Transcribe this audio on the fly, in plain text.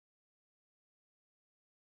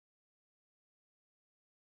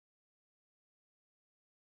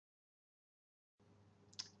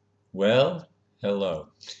Well, hello.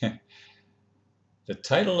 The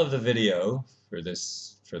title of the video for the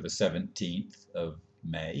 17th of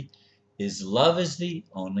May is Love is the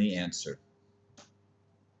Only Answer.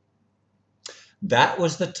 That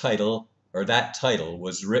was the title, or that title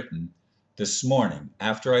was written this morning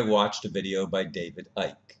after I watched a video by David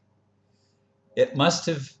Icke. It must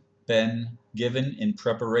have been given in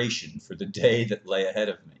preparation for the day that lay ahead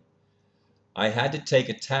of me. I had to take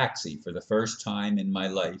a taxi for the first time in my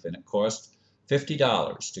life, and it cost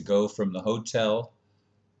 $50 to go from the hotel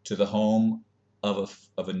to the home of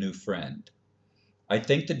a new friend. I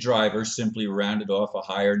think the driver simply rounded off a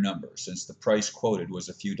higher number since the price quoted was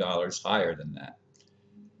a few dollars higher than that.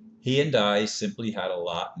 He and I simply had a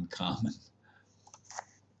lot in common.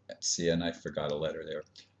 Let's see, and I forgot a letter there.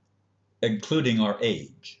 Including our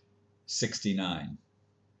age, 69.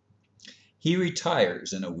 He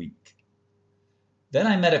retires in a week. Then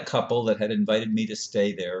I met a couple that had invited me to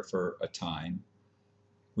stay there for a time.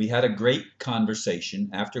 We had a great conversation,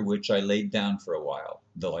 after which I laid down for a while,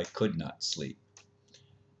 though I could not sleep.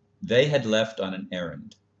 They had left on an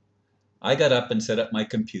errand. I got up and set up my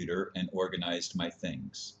computer and organized my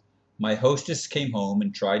things. My hostess came home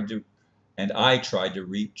and I tried to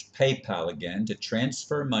reach PayPal again to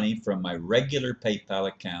transfer money from my regular PayPal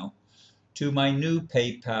account to my new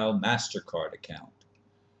PayPal MasterCard account.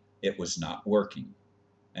 It was not working,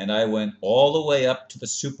 and I went all the way up to the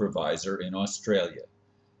supervisor in Australia.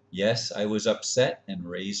 Yes, I was upset and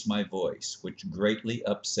raised my voice, which greatly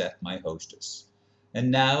upset my hostess. And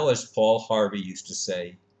now, as Paul Harvey used to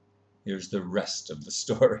say, here's the rest of the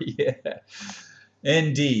story.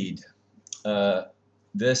 Indeed,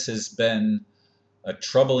 this has been a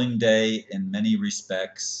troubling day in many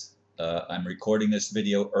respects. I'm recording this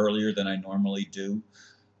video earlier than I normally do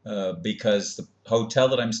because the hotel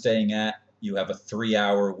that I'm staying at, you have a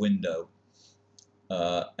 3-hour window,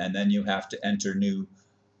 and then you have to enter new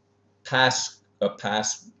pass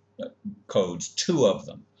codes, 2 of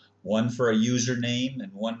them, one for a username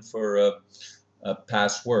and one for a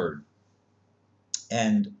password.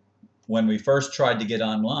 And when we first tried to get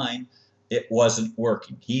online, it wasn't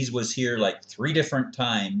working. He was here like 3 different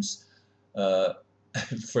times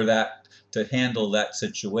for that, to handle that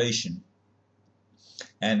situation.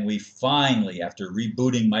 And we finally, after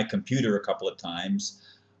rebooting my computer a couple of times,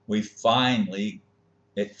 it finally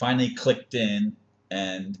clicked in,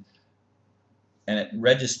 and it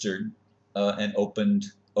registered and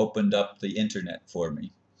opened up the internet for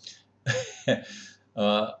me.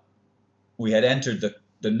 We had entered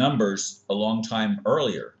the numbers a long time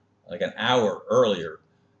earlier, like an hour earlier,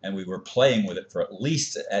 and we were playing with it for at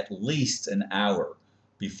least an hour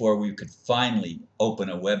before we could finally open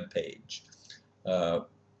a web page.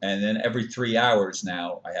 And then every 3 hours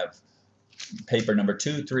now, I have paper number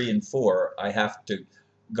 2, 3, and 4. I have to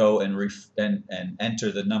go and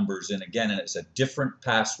enter the numbers in again, and it's a different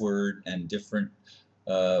password and different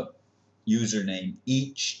username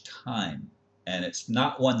each time. And it's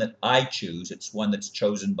not one that I choose, it's one that's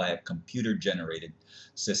chosen by a computer-generated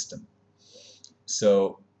system.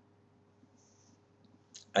 So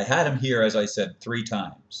I had him here, as I said, 3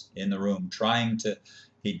 times in the room, trying to,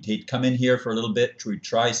 he'd come in here for a little bit, we'd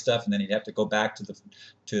try stuff, and then he'd have to go back to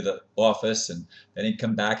the office, and then he'd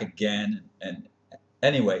come back again. And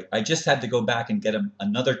anyway, I just had to go back and get him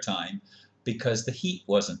another time because the heat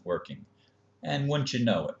wasn't working. And wouldn't you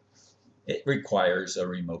know it, it requires a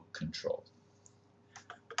remote control.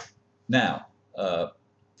 Now, a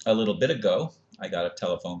little bit ago, I got a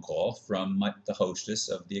telephone call from the hostess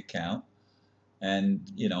of the account,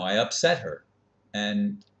 and I upset her,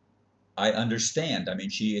 and I understand. I mean,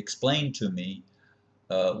 she explained to me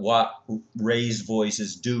what raised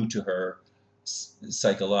voices do to her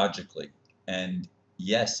psychologically, and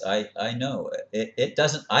yes, I know it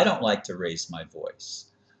doesn't. I don't like to raise my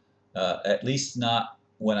voice, at least not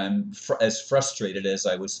when I'm as frustrated as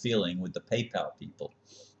I was feeling with the PayPal people.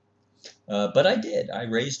 But I did. I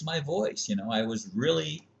raised my voice. I was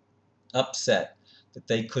really upset that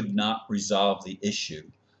they could not resolve the issue,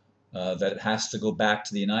 that it has to go back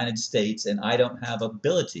to the United States, and I don't have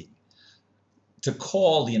ability to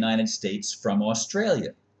call the United States from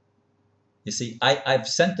Australia. You see, I've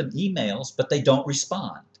sent them emails, but they don't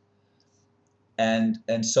respond.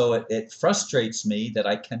 And so it frustrates me that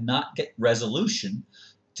I cannot get resolution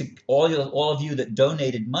to all of you that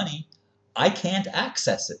donated money. I can't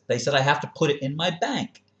access it. They said I have to put it in my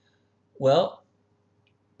bank. Well,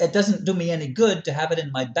 it doesn't do me any good to have it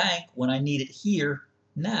in my bank when I need it here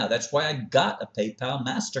now. That's why I got a PayPal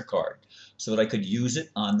MasterCard, so that I could use it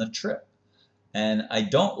on the trip. And I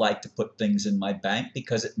don't like to put things in my bank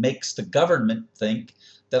because it makes the government think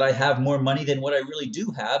that I have more money than what I really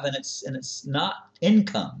do have, and it's not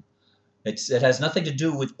income. It has nothing to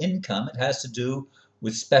do with income. It has to do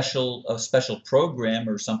with a special program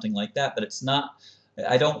or something like that. But it's not.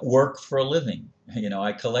 I don't work for a living.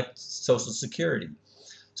 I collect Social Security.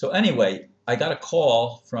 So anyway, I got a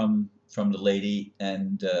call from the lady,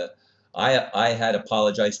 and I had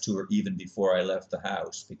apologized to her even before I left the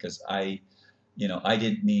house, because I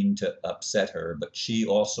didn't mean to upset her, but she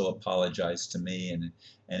also apologized to me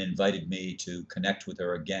and invited me to connect with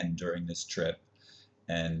her again during this trip,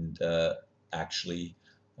 and actually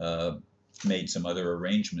uh, made some other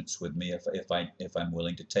arrangements with me if I'm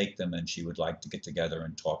willing to take them, and she would like to get together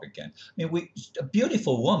and talk again. I mean, a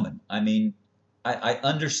beautiful woman. I mean, I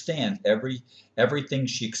understand everything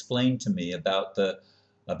she explained to me about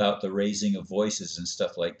the raising of voices and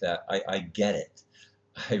stuff like that. I get it.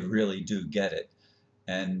 I really do get it.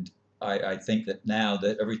 And I think that now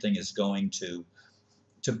that everything is going to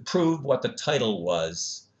prove what the title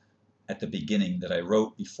was at the beginning that I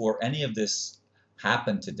wrote before any of this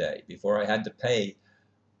happened today, before I had to pay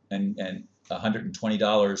and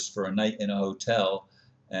 $120 for a night in a hotel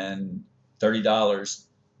and $30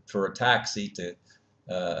 for a taxi to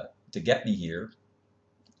get me here.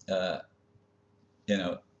 Uh,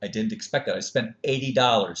 I didn't expect that. I spent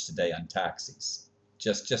 $80 today on taxis,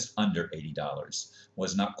 just under $80.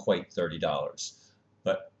 Was not quite $30,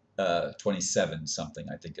 but 27 something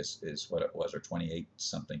I think is what it was, or 28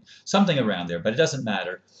 something around there. But it doesn't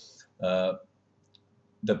matter. Uh,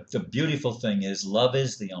 the beautiful thing is, love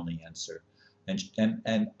is the only answer.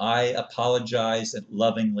 And I apologize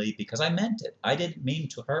lovingly, because I meant it. I didn't mean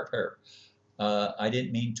to hurt her. I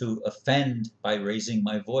didn't mean to offend by raising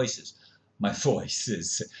my voices. My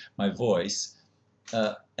voice.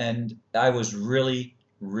 And I was really,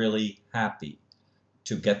 really happy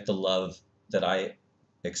to get the love that I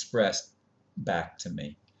expressed back to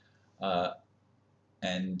me. Uh,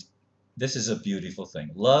 and this is a beautiful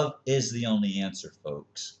thing. Love is the only answer,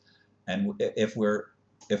 folks. And if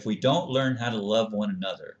we don't learn how to love one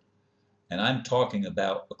another, and I'm talking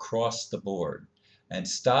about across the board, and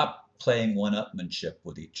stop playing one-upmanship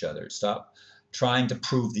with each other, stop trying to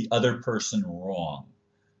prove the other person wrong.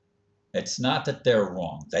 It's not that they're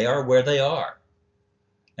wrong. They are where they are.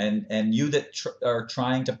 And you that are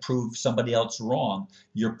trying to prove somebody else wrong,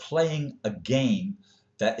 you're playing a game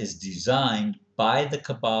that is designed by the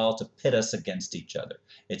cabal to pit us against each other.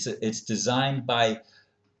 It's designed by,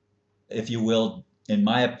 if you will, in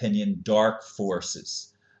my opinion, dark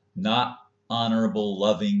forces, not honorable,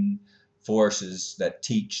 loving forces that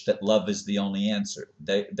teach that love is the only answer.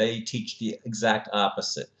 They teach the exact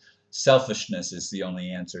opposite. Selfishness is the only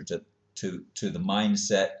answer to the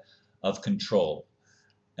mindset of control.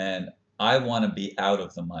 And I want to be out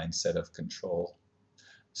of the mindset of control.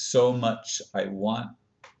 So much I want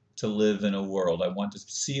to live in a world. I want to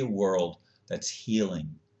see a world that's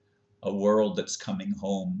healing, a world that's coming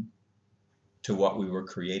home to what we were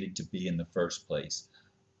created to be in the first place,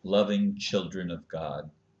 loving children of God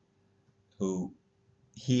who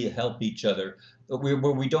help each other, where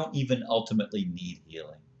we don't even ultimately need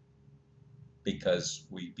healing, because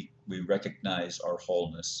we recognize our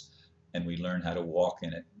wholeness and we learn how to walk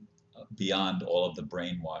in it beyond all of the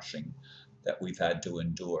brainwashing that we've had to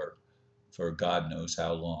endure for God knows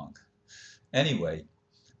how long. Anyway,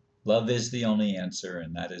 love is the only answer,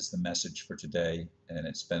 and that is the message for today. And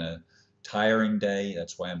it's been a tiring day.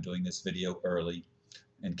 That's why I'm doing this video early,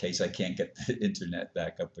 in case I can't get the internet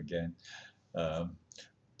back up again.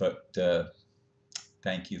 But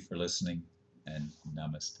thank you for listening, and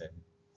namaste.